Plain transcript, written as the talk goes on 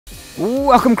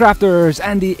Welcome crafters,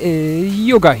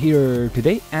 andyisyoda here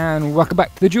today, and welcome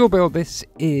back to the Dual Build. This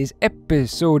is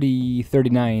episode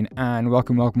 39, and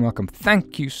welcome.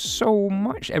 Thank you so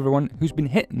much everyone who's been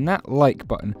hitting that like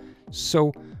button,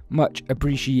 so much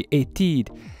appreciated.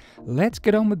 Let's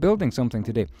get on with building something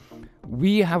today.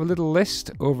 We have a little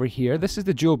list over here. This is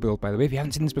the Dual Build, by the way. If you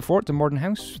haven't seen this before, it's a modern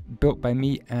house built by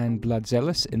me and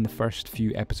BloodZelos in the first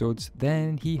few episodes.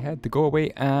 Then he had to go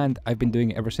away, and I've been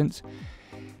doing it ever since.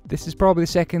 This is probably the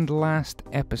second last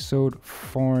episode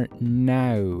for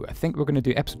now. I think we're going to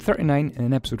do episode 39 and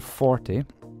then episode 40. And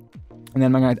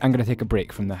then I'm going to take a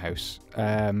break from the house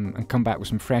and come back with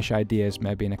some fresh ideas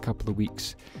maybe in a couple of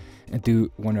weeks. And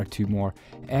do one or two more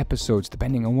episodes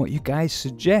depending on what you guys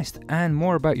suggest. And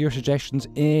more about your suggestions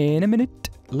in a minute.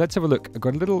 Let's have a look. I've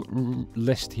got a little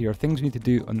list here of things we need to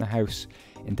do on the house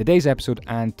in today's episode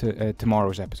and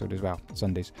tomorrow's episode as well,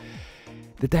 Sundays.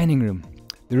 The dining room.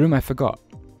 The room I forgot.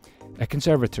 A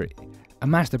conservatory, a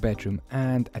master bedroom,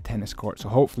 and a tennis court. So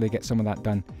hopefully get some of that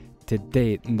done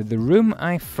today. And the room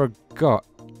I forgot.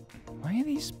 Why are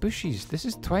these bushes? This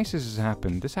is twice as has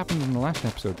happened. This happened in the last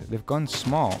episode. They've gone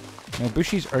small. My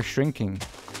bushes are shrinking.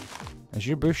 Has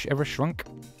your bush ever shrunk?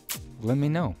 Let me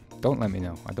know. Don't let me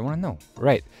know. I don't want to know.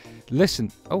 Right.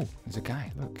 Listen. Oh, there's a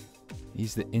guy. Look.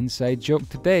 He's the inside joke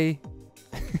today.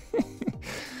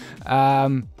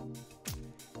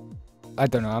 I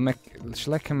don't know.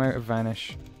 Shall I come out of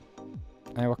Vanish?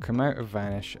 I will come out of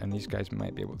Vanish, and these guys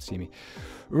might be able to see me.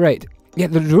 Right. Yeah,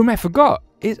 the room I forgot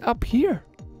is up here.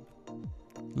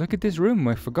 Look at this room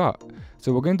I forgot.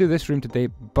 So we're going to do this room today,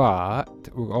 but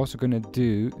we're also going to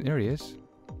do... There he is.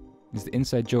 It's the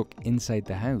inside joke inside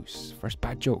the house. First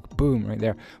bad joke. Boom, right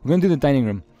there. We're going to do the dining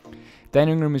room.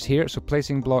 Dining room is here, so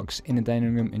placing blocks in the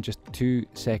dining room in just 2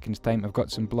 seconds time. I've got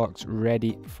some blocks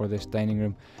ready for this dining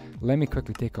room. Let me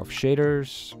quickly take off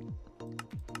shaders.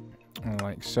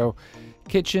 Like so.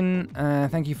 Kitchen,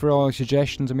 thank you for all the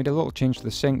suggestions. I made a little change to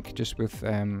the sink just with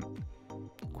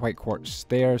white quartz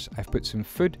stairs. I've put some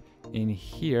food in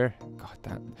here.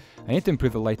 God, I need to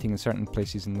improve the lighting in certain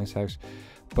places in this house.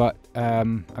 But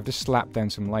I've just slapped down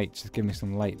some lights to give me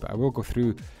some light. But I will go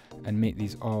through and make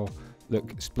these all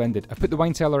look splendid. I put the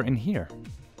wine cellar in here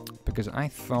because I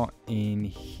thought in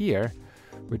here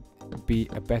would be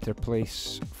a better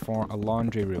place for a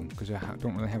laundry room because I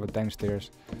don't really have a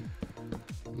downstairs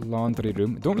laundry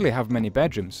room. I don't really have many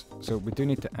bedrooms, so we do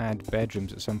need to add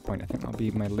bedrooms at some point. I think that'll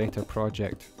be my later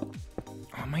project.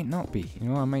 Oh, it might not be. You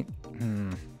know, I might...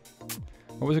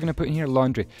 What was I going to put in here?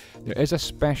 Laundry. There is a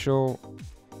special...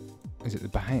 Is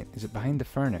it behind the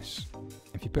furnace?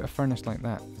 If you put a furnace like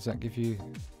that, does that give you...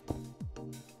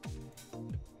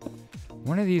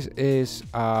 One of these is...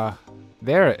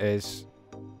 there it is.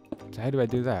 So how do I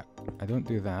do that? I don't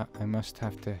do that. I must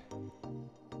have to...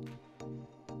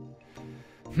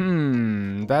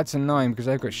 That's annoying because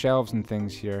I've got shelves and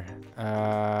things here.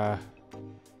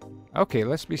 Okay,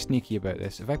 let's be sneaky about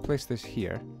this. If I place this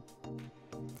here,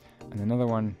 and another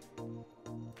one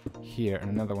here, and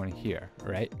another one here,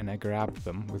 right? And I grab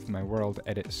them with my world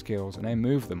edit skills, and I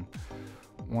move them.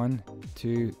 1,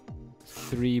 2,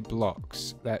 3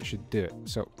 blocks. That should do it.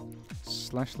 So,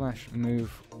 /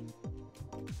 move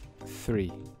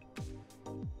 3.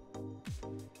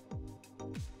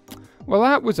 Well,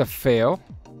 that was a fail.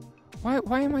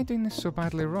 Why am I doing this so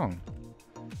badly wrong?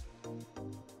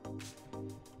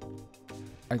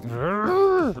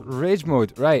 Rage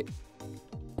mode, right.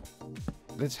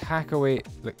 Let's hack away,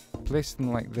 like, place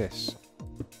them like this.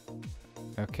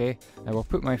 Okay, I will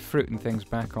put my fruit and things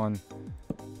back on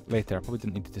later. I probably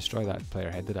didn't need to destroy that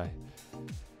player head, did I?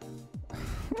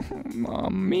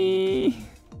 Mommy!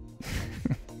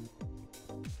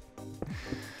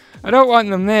 I don't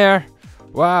want them there!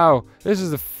 Wow, this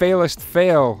is the failest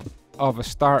fail of a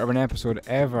start of an episode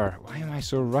ever. Why am I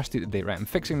so rusty today? Right, I'm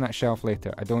fixing that shelf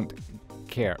later. I don't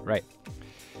care. Right.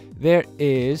 There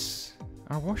is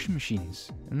our washing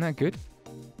machines. Isn't that good?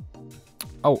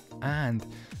 Oh, and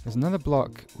there's another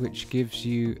block which gives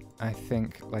you, I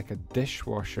think, like a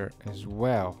dishwasher as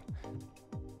well.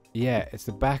 Yeah, it's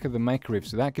the back of the microwave.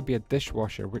 So that could be a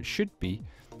dishwasher, which should be,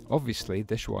 obviously,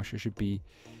 dishwasher should be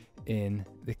in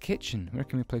the kitchen. Where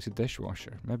can we place a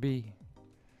dishwasher? Maybe...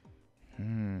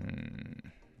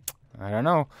 I don't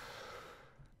know.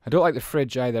 I don't like the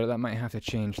fridge either. That might have to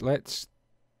change. Let's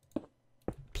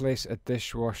place a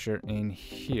dishwasher in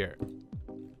here.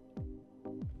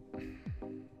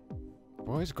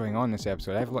 What is going on in this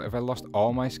episode? Have I lost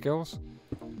all my skills?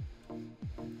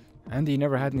 Andy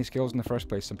never had any skills in the first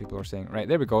place, some people are saying. Right,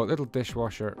 there we go. Little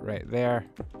dishwasher right there.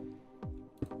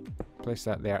 Place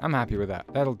that there. I'm happy with that.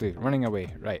 That'll do. Running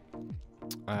away. Right.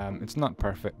 It's not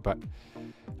perfect, but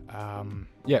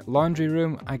Yeah, laundry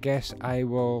room, I guess I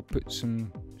will put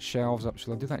some shelves up.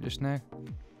 Shall I do that just now?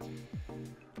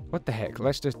 What the heck,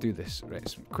 let's just do this. Right,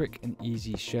 some quick and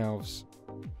easy shelves.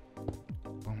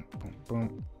 Boom, boom,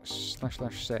 boom.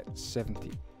 Slash set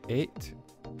 78.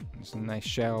 Some nice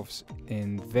shelves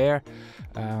in there.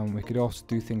 We could also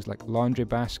do things like laundry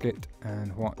basket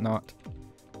and whatnot.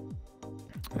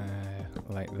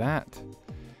 Like that.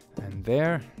 And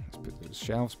there. Let's put those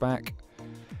shelves back.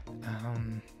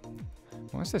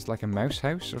 What's this, like a mouse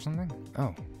house or something?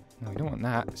 Oh, no, we don't want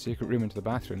that. Secret room into the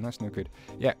bathroom, that's no good.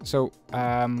 Yeah, so,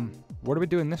 what do we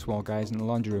do in this wall, guys, in the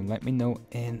laundry room? Let me know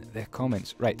in the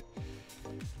comments. Right.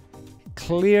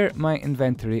 Clear my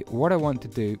inventory. What I want to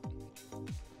do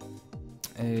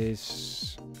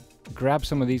is grab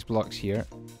some of these blocks here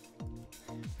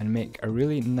and make a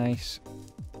really nice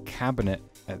cabinet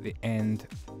at the end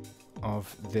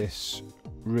of this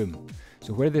room.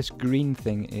 So where this green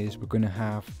thing is, we're going to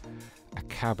have a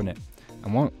cabinet. I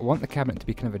want the cabinet to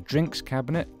be kind of a drinks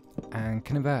cabinet and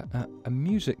kind of a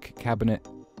music cabinet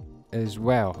as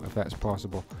well, if that's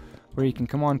possible, where you can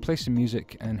come on, play some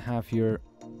music and have your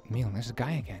meal. There's a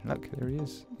guy again. Look, there he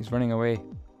is. He's running away.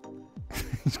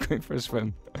 He's going for a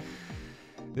swim.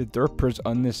 The derpers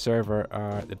on this server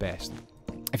are the best.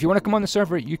 If you want to come on the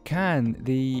server, you can.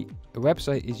 The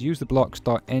website is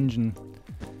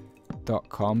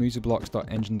usetheblocks.engine.com,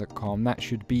 usetheblocks.engine.com. That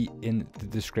should be in the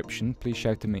description. Please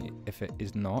shout to me if it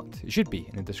is not. It should be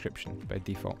in the description by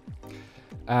default.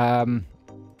 And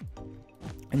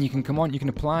you can come on, you can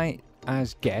apply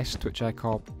as guest, which I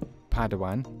call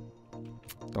Padawan.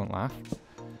 Don't laugh.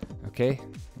 Okay,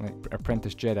 like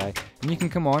Apprentice Jedi. And you can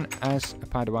come on as a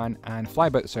Padawan and fly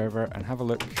about the server and have a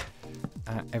look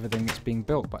at everything that's being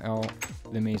built by all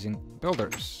the amazing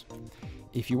builders.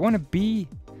 If you want to be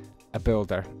a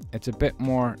builder, it's a bit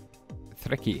more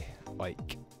tricky,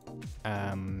 like,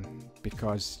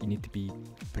 because you need to be a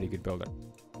pretty good builder.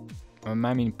 I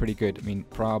mean pretty good, I mean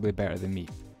probably better than me.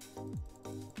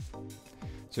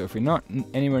 So if you're not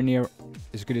anywhere near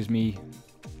as good as me,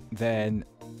 then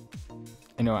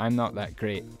you know I'm not that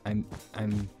great. I'm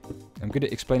good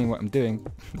at explaining what I'm doing.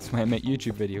 That's why I make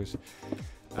YouTube videos.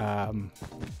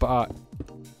 But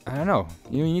I don't know.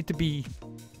 You need to be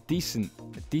decent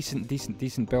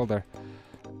builder,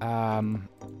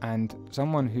 and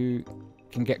someone who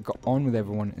can get on with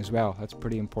everyone as well. That's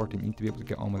pretty important. You need to be able to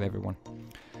get on with everyone.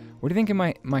 What do you think of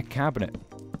my cabinet?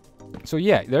 So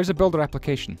yeah, there's a builder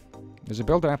application. There's a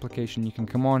builder application. You can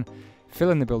come on,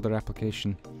 fill in the builder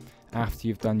application after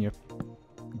you've done your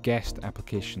guest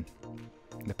application,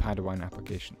 the Padawan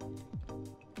application.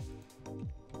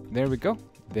 There we go.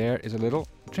 There is a little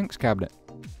drinks cabinet.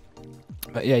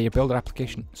 But yeah, your builder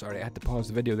application. Sorry, I had to pause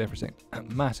the video there for a second.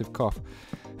 Massive cough.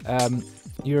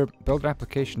 Your builder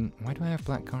application. Why do I have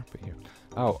black carpet here?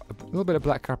 Oh, a little bit of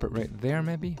black carpet right there,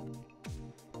 maybe.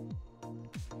 I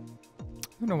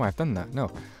don't know why I've done that. No,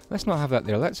 let's not have that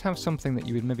there. Let's have something that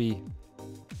you would maybe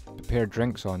prepare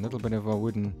drinks on. A little bit of a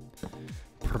wooden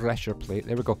pressure plate.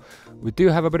 There we go. We do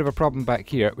have a bit of a problem back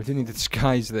here. We do need to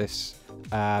disguise this.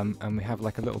 And we have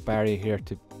like a little barrier here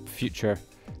to future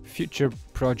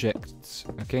projects,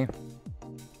 okay?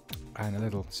 And a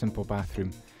little simple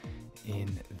bathroom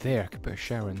in there. Could put a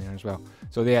shower in there as well.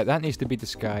 So yeah, that needs to be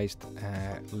disguised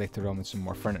later on with some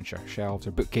more furniture, shelves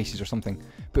or bookcases or something.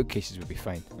 Bookcases would be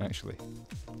fine, actually.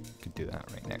 Could do that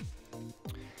right now.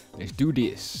 Let's do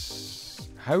this.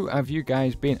 How have you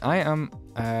guys been? I am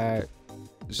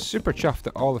super chuffed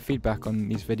at all the feedback on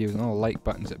these videos and all the like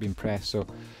buttons that have been pressed, so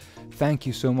thank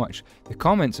you so much. The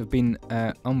comments have been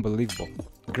unbelievable.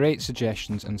 Great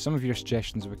suggestions, and some of your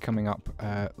suggestions will be coming up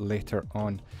later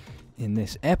on in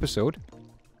this episode.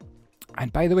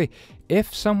 And by the way,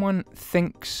 if someone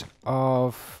thinks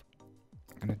of...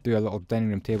 I'm going to do a little dining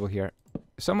room table here.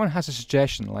 If someone has a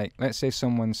suggestion, like let's say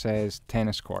someone says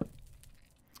tennis court,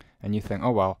 and you think,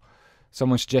 oh well,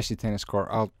 someone suggested tennis court,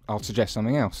 I'll suggest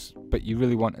something else. But you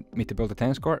really want me to build a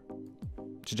tennis court?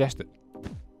 Suggest it.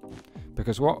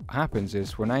 Because what happens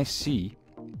is when I see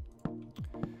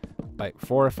like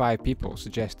 4 or 5 people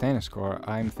suggest tennis court,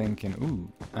 I'm thinking,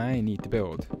 ooh, I need to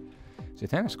build a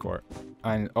tennis court.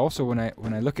 And also when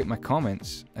I look at my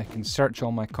comments, I can search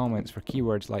all my comments for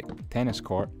keywords like tennis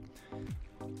court,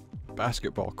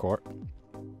 basketball court,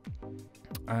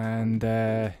 and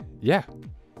yeah,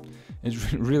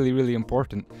 it's really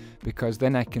important, because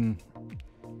then I'm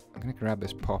gonna grab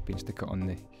this poppy and stick it on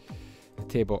the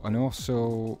table, and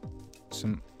also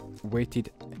some weighted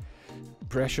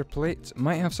pressure plates.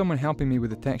 Might have someone helping me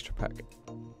with the texture pack.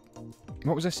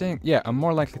 What was I saying? Yeah, I'm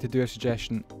more likely to do a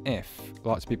suggestion if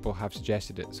lots of people have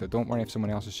suggested it. So don't worry if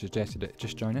someone else has suggested it.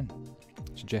 Just join in.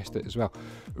 suggest it as well.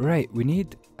 Right, we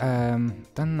need, done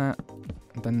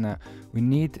that. We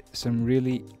need some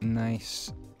really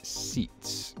nice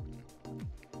seats.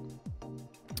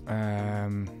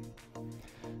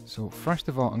 So first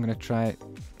of all, I'm going to try,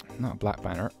 not a black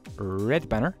banner, a red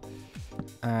banner.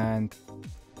 And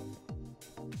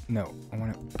no, I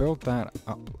want to build that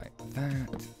up like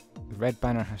that. The red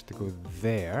banner has to go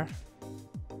there,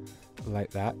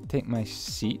 like that. Take my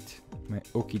seat, my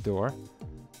oaky door.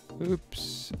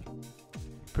 Oops.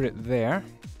 Put it there.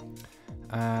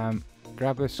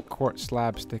 Grab this quartz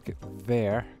slab, stick it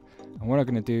there. And what I'm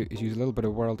going to do is use a little bit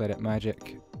of world edit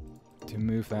magic to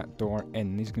move that door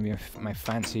in. These are going to be my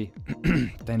fancy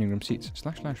dining room seats.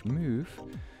 / move.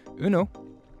 Uno.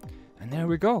 And there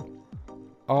we go.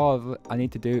 All I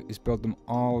need to do is build them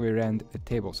all the way around the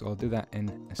table. So I'll do that in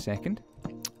a second.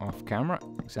 Off camera.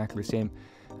 Exactly the same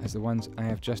as the ones I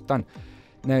have just done.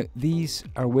 Now these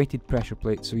are weighted pressure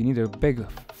plates, so you need a big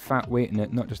fat weight in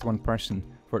it, not just one person,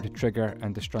 for it to trigger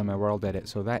and destroy my world edit.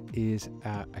 So that is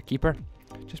a keeper.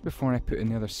 Just before I put in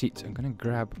the other seats, I'm going to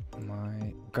grab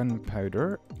my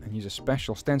gunpowder and use a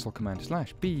special stencil command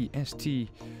 / BST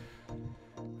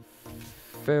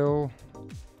fill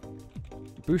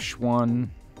bush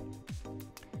 1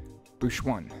 bush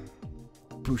 1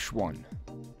 bush 1.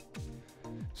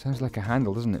 Sounds like a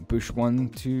handle, doesn't it? Bush 1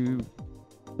 to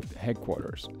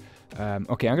headquarters.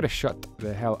 Okay, I'm going to shut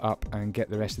the hell up and get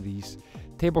the rest of these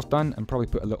tables done and probably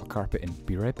put a little carpet in.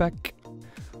 Be right back.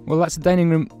 Well, that's the dining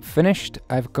room finished.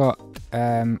 I've got,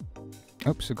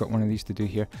 oops, I've got one of these to do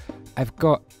here. I've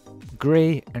got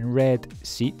grey and red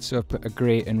seats, so I've put a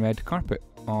grey and red carpet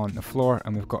on the floor,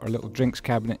 and we've got our little drinks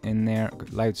cabinet in there,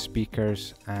 got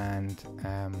loudspeakers and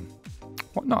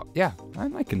whatnot. Yeah,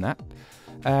 I'm liking that.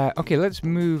 Okay, let's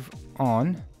move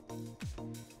on.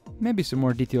 Maybe some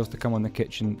more details to come on the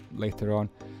kitchen later on.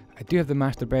 I do have the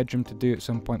master bedroom to do at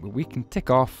some point, but we can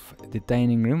tick off the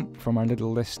dining room from our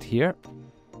little list here.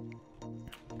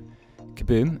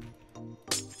 Kaboom.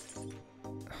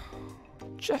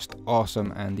 Just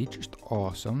awesome, Andy. Just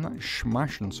awesome. That's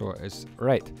smashing, so it is.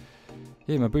 Right.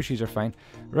 Yeah, my bushies are fine.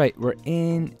 Right, we're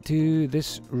into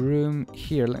this room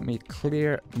here. Let me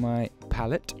clear my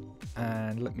palette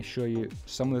and let me show you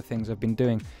some of the things I've been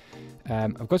doing.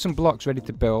 I've got some blocks ready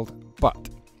to build, but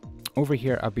over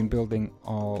here I've been building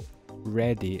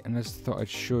already, and I just thought I'd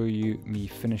show you me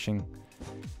finishing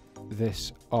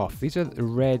this off. These are the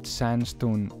red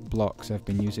sandstone blocks I've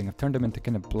been using. I've turned them into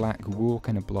kind of black wool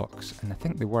kind of blocks, and I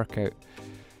think they work out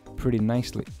pretty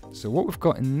nicely. So what we've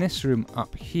got in this room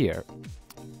up here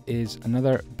is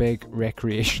another big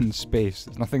recreation space.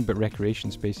 There's nothing but recreation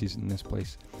spaces in this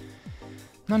place.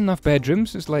 Not enough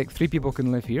bedrooms. It's like 3 people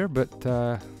can live here, but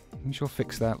we shall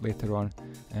fix that later on.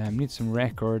 Need some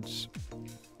records.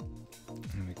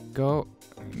 There we go.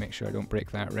 Let me make sure I don't break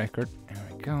that record. There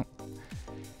we go.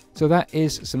 So that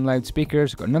is some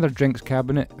loudspeakers. We've got another drinks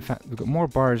cabinet. In fact, we've got more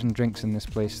bars and drinks in this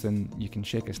place than you can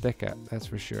shake a stick at, that's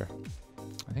for sure.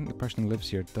 I think the person who lives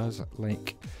here does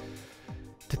like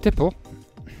to tipple.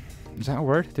 Is that a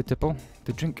word? To tipple?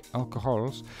 To drink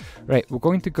alcohols. Right, we're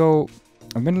going to go...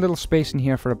 I've made a little space in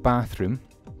here for a bathroom.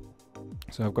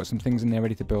 So I've got some things in there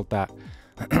ready to build that.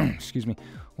 Excuse me.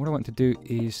 What I want to do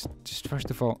is just first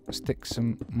of all stick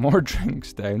some more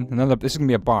drinks down. This is going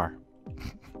to be a bar.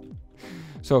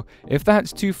 So if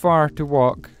that's too far to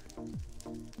walk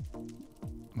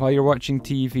while you're watching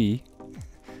TV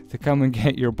to come and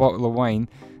get your bottle of wine,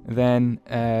 then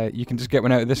you can just get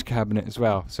one out of this cabinet as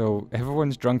well. So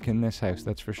everyone's drunk in this house,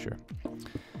 that's for sure.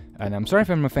 And I'm sorry if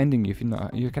I'm offending you. If you're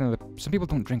not, you're kind of some people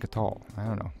don't drink at all. I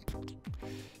don't know.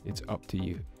 It's up to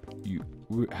you. You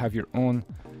have your own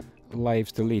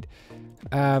lives to lead.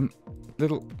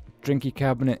 Little drinky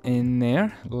cabinet in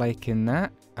there, liking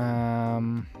that.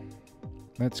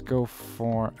 Let's go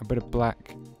for a bit of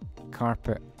black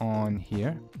carpet on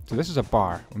here. So this is a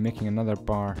bar. We're making another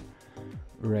bar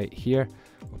right here.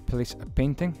 We'll place a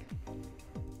painting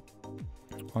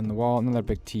on the wall. Another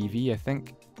big TV, I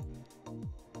think.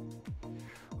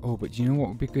 Oh, but do you know what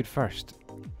would be good first?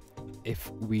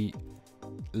 If we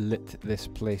lit this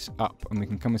place up, and we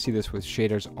can come and see this with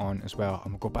shaders on as well.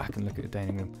 And we'll go back and look at the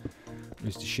dining room.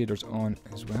 There's the shaders on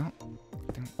as well.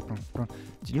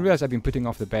 Do you realise I've been putting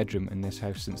off the bedroom in this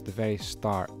house since the very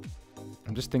start?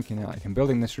 I'm just thinking that like I'm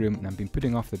building this room and I've been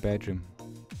putting off the bedroom,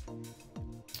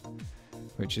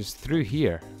 which is through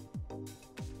here.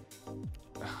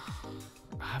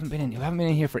 I haven't been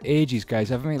in here for ages,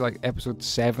 guys. I haven't made like episode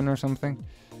 7 or something.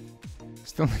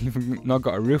 Still even not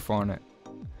got a roof on it.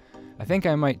 I think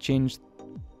I might change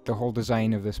the whole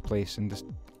design of this place and just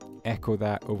echo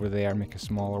that over there, make a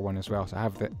smaller one as well. So I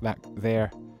have that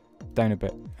there down a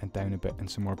bit, and down a bit, and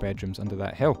some more bedrooms under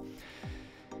that hill.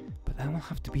 But that will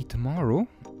have to be tomorrow,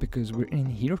 because we're in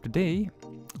here today.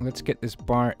 Let's get this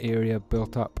bar area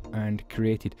built up and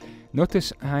created.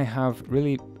 Notice I have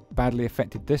really badly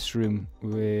affected this room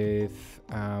with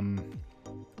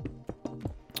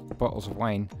bottles of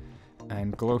wine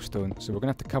and glowstone, so we're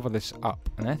going to have to cover this up,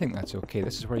 and I think that's okay.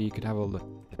 This is where you could have all the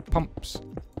pumps.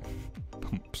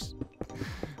 Pumps.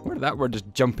 Where did that word just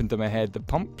jump into my head? The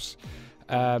pumps.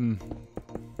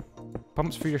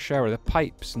 Pumps for your shower, the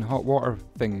pipes and hot water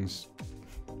things.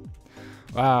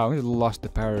 Wow, we've lost the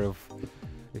power of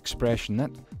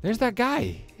expression. There's that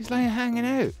guy. He's like hanging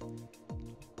out.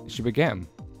 Should we get him?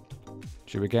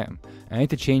 Should we get him? I need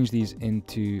to change these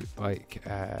into like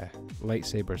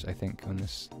lightsabers, I think, on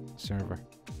this server.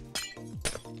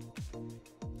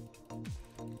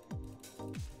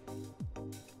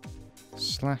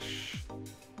 Slash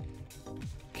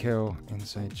kill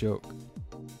inside joke.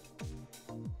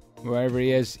 Wherever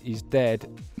he is, he's dead.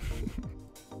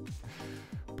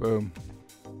 Boom.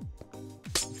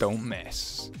 Don't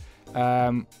mess.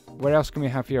 What else can we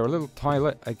have here? A little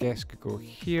toilet, I guess, could go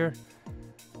here.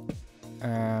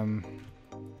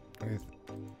 With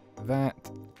that.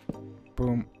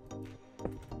 Boom.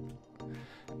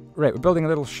 Right, we're building a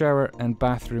little shower and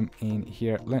bathroom in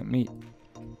here. Let me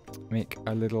make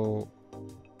a little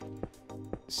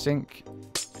sink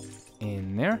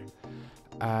in there.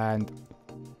 And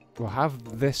we'll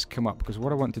have this come up, because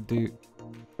what I want to do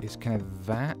is kind of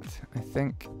that, I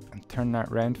think, and turn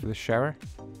that round for the shower.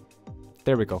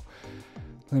 There we go.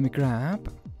 Let me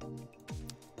grab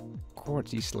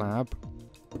quartzy slab,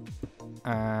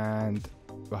 and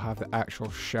we'll have the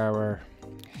actual shower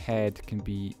head can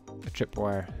be a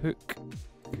tripwire hook.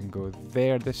 Can go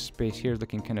there. This space here is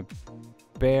looking kind of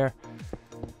bare.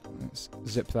 Let's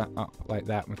zip that up like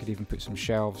that. We could even put some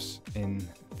shelves in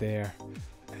there.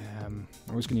 I'm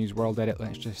just going to use World Edit.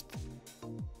 Let's just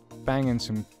bang in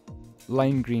some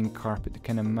lime green carpet to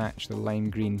kind of match the lime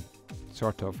green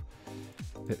sort of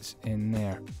that's in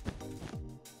there.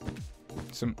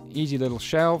 Some easy little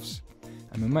shelves,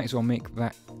 and we might as well make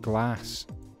that glass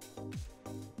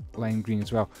lime green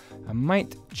as well. I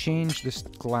might change this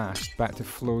glass back to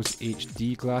Flo's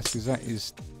HD glass, because that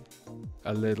is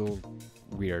a little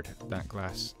weird, that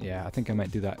glass. Yeah, I think I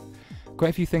might do that.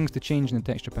 Quite a few things to change in the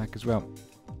texture pack as well.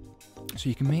 So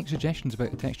you can make suggestions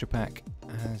about the texture pack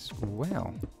as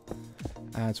well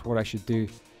as what I should do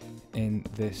in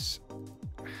this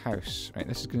house. Right,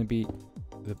 this is going to be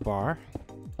the bar.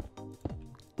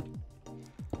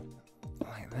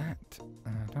 Like that.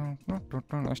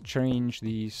 Let's change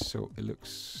these so it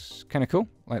looks kind of cool,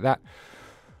 like that.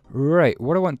 Right,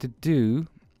 what I want to do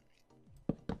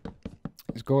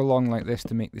is go along like this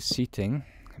to make the seating.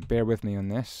 Bear with me on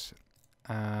this.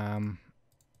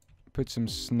 Put some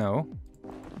snow.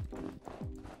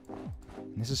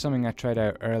 And this is something I tried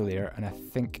out earlier, and I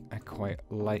think I quite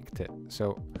liked it.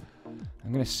 So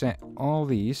I'm going to set all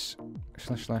these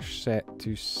 //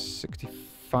 to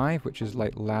 65, which is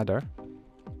like ladder,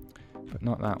 but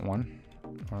not that one,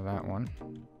 or that one,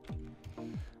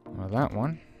 or that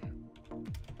one,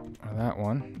 or that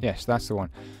one. Yes, that's the one.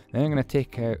 Then I'm going to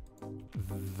take out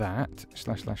that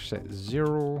 // set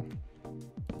 0.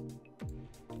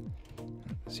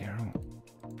 0.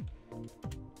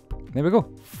 There we go.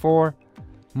 4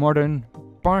 modern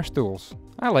bar stools.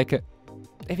 I like it.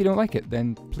 If you don't like it,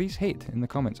 then please hate in the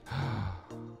comments.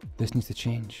 This needs to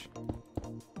change.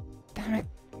 Damn it.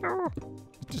 Oh,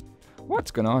 just,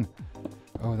 what's going on?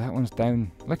 Oh, that one's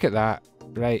down. Look at that.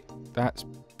 Right. That's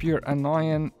pure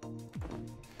annoying.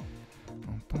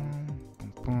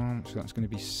 So that's going to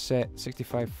be set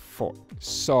 65-4.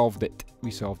 Solved it.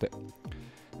 We solved it.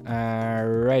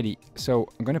 Alrighty, so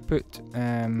I'm going to put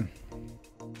a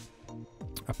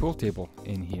pool table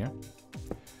in here.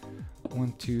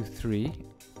 1, 2, 3.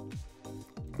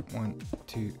 1,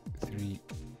 2, 3.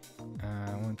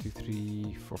 1, 2,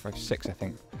 3, 4, 5, 6, I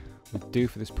think would do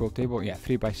for this pool table. Yeah,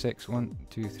 3 by 6. 1,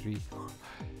 2, 3, 4,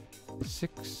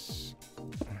 6.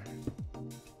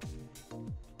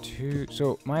 2.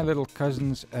 So my little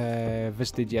cousins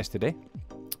visited yesterday.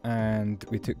 And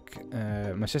we took,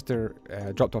 my sister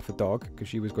dropped off the dog because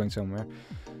she was going somewhere.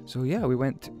 So yeah, we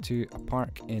went to a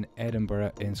park in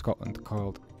Edinburgh in Scotland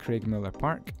called Craigmillar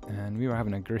Park, and we were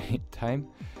having a great time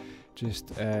just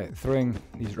throwing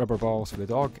these rubber balls for the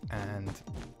dog, and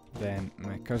then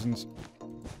my cousins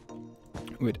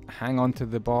would hang onto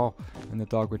the ball and the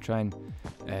dog would try and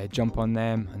jump on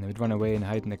them, and they would run away and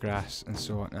hide in the grass and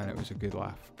so on, and it was a good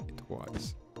laugh. It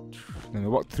was. Then we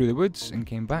walked through the woods and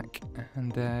came back,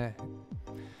 and a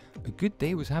good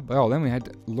day was had. Oh, then we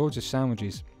had loads of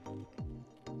sandwiches.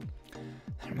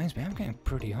 That reminds me, I'm getting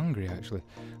pretty hungry actually.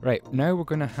 Right, now we're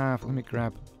gonna have, let me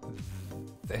grab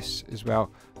this as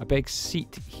well, a big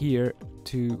seat here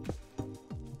to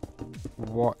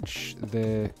watch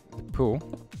the pool,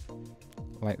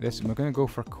 like this, and we're gonna go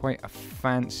for quite a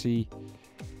fancy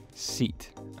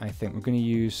seat, I think. We're gonna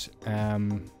use, let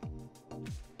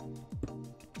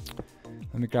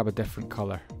me grab a different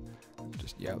colour,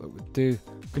 just yellow would do.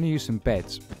 I'm gonna use some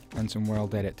beds and some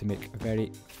world edit to make a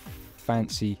very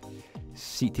fancy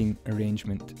seating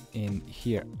arrangement in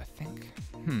here, I think.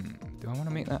 Do I want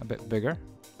to make that a bit bigger?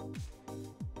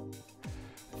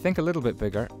 I think a little bit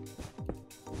bigger.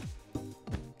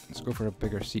 Let's go for a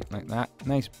bigger seat like that.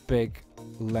 Nice big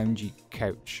loungy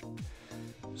couch.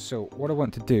 So what I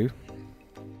want to do,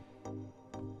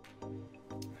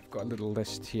 I've got a little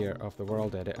list here of the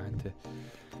world edit. I had to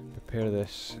prepare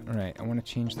this. Right, I want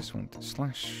to change this one to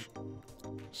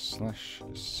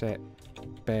 /set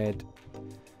bed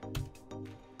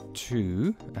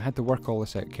 2. I had to work all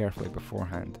this out carefully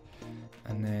beforehand.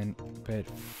 And then bed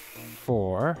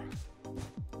 4,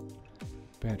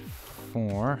 and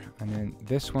then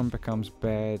this one becomes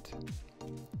bed,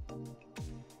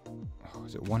 oh,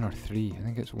 is it 1 or 3? I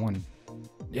think it's 1.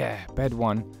 Yeah, bed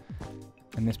 1,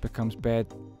 and this becomes bed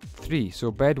 3.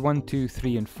 So bed 1, 2,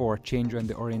 3, and 4 change around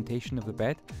the orientation of the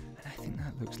bed, and I think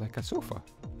that looks like a sofa.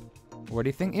 What do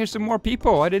you think? Here's some more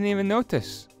people. I didn't even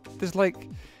notice. There's like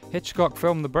Hitchcock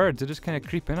film The Birds. They're just kind of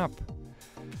creeping up.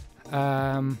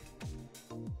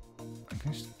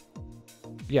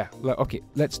 Yeah, okay,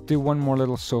 let's do one more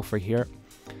little sofa here.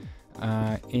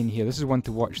 In here, this is one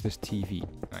to watch this TV,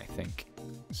 I think.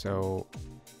 So,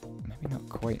 maybe not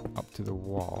quite up to the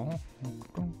wall. Is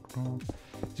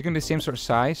it going to be the same sort of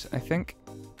size, I think?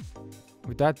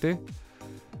 Would that do?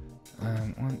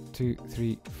 1, 2,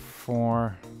 3,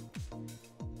 4.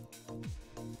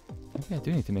 Maybe I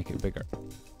do need to make it bigger.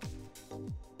 1,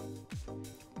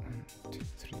 2,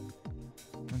 3.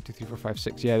 1, 2, 3, 4, 5,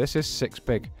 6. Yeah, this is 6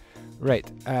 big. Right,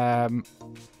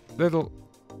 little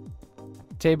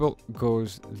table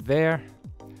goes there,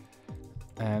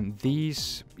 and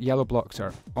these yellow blocks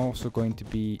are also going to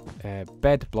be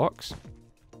bed blocks.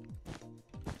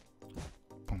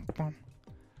 Boom, boom,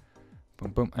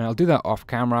 boom, boom, and I'll do that off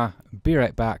camera. Be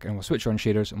right back, and we'll switch on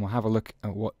shaders, and we'll have a look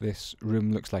at what this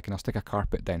room looks like, and I'll stick a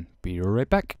carpet down. Be right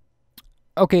back.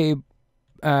 Okay,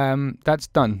 that's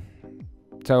done.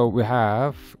 So we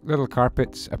have little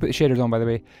carpets. I put the shaders on, by the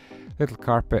way. Little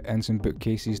carpet and some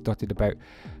bookcases dotted about.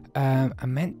 I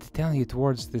meant to tell you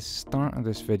towards the start of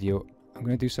this video, I'm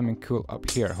going to do something cool up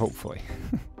here, hopefully.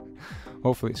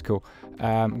 Hopefully it's cool.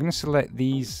 I'm going to select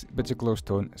these bits of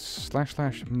glowstone,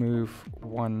 / move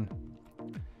 1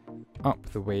 up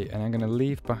the way, and I'm going to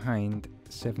leave behind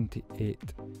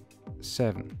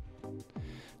 78.7.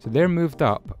 So they're moved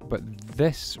up, but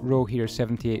this row here is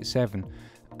 78.7,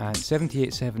 and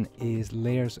 78.7 is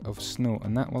layers of snow,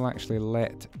 and that will actually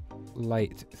let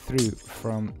light through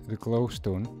from the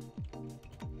glowstone.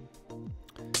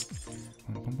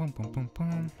 Boom, boom, boom, boom,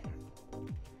 boom.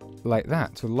 Like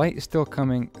that. So light is still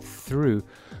coming through.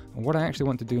 And what I actually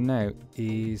want to do now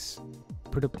is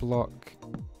put a block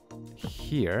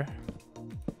here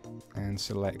and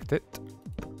select it.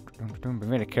 Be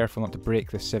very careful not to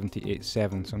break this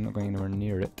 78.7, so I'm not going anywhere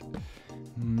near it.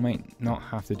 Might not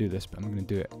have to do this, but I'm going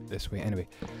to do it this way anyway.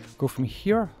 Go from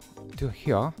here to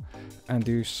here and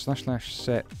do /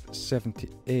 set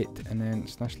 78, and then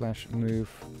 / move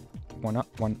 1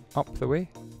 up the way.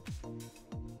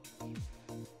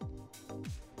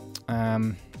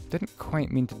 Didn't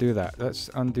quite mean to do that. Let's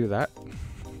undo that.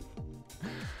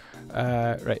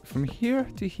 Right, from here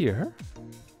to here,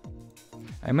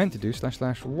 I meant to do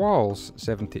 / walls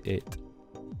 78.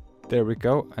 There we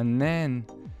go, and then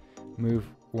move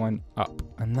 1 up,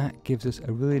 and that gives us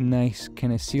a really nice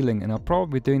kind of ceiling, and I'll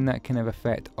probably be doing that kind of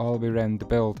effect all the way around the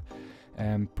build,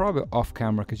 probably off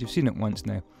camera because you've seen it once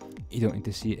now. You don't need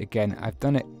to see it again. I've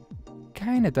done it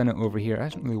over here. It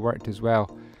hasn't really worked as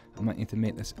well. I might need to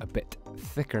make this a bit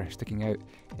thicker, sticking out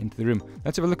into the room.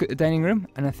 Let's have a look at the dining room,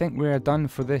 and I think we're done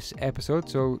for this episode.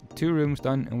 So 2 rooms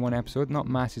done in 1 episode, not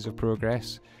masses of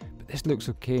progress, but this looks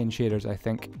okay in shaders, I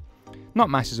think. Not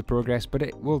masses of progress, but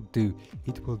it will do.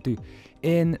 It will do.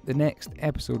 In the next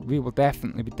episode, we will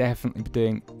definitely be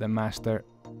doing the master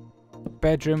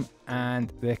bedroom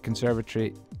and the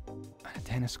conservatory and a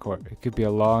tennis court. It could be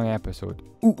a long episode.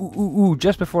 Ooh,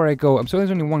 just before I go, I'm sorry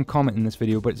there's only 1 comment in this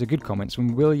video, but it's a good comment. It's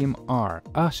from William R.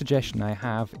 A suggestion I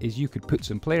have is you could put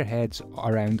some player heads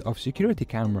around of security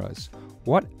cameras.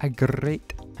 What a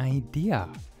great idea.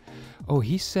 Oh,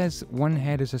 he says 1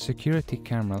 head is a security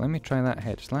camera. Let me try that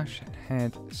head.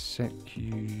 /head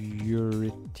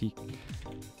security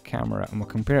camera and we'll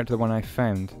compare it to the one I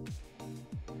found.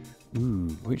 Ooh,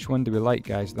 which one do we like,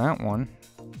 guys? That one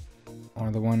or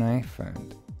the one I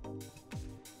found?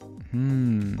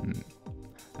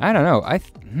 I don't know.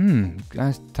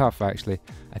 That's tough actually.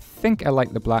 I think I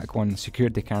like the black one,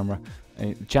 security camera.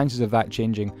 Chances of that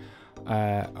changing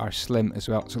are slim as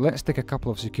well. So let's stick a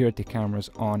couple of security cameras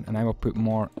on, and I will put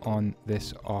more on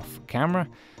this off camera.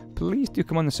 Please do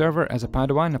come on the server as a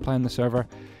Padawan, apply on the server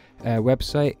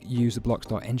website, use the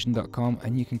blocks.engine.com,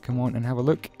 and you can come on and have a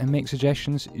look and make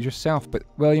suggestions yourself. But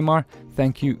William R,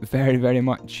 thank you very, very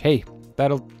much. Hey,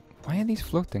 why are these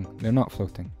floating? They're not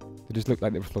floating. They just look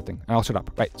like they were floating. I'll shut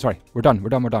up. Right, sorry. We're done.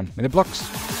 May the blocks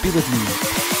be with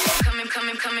you.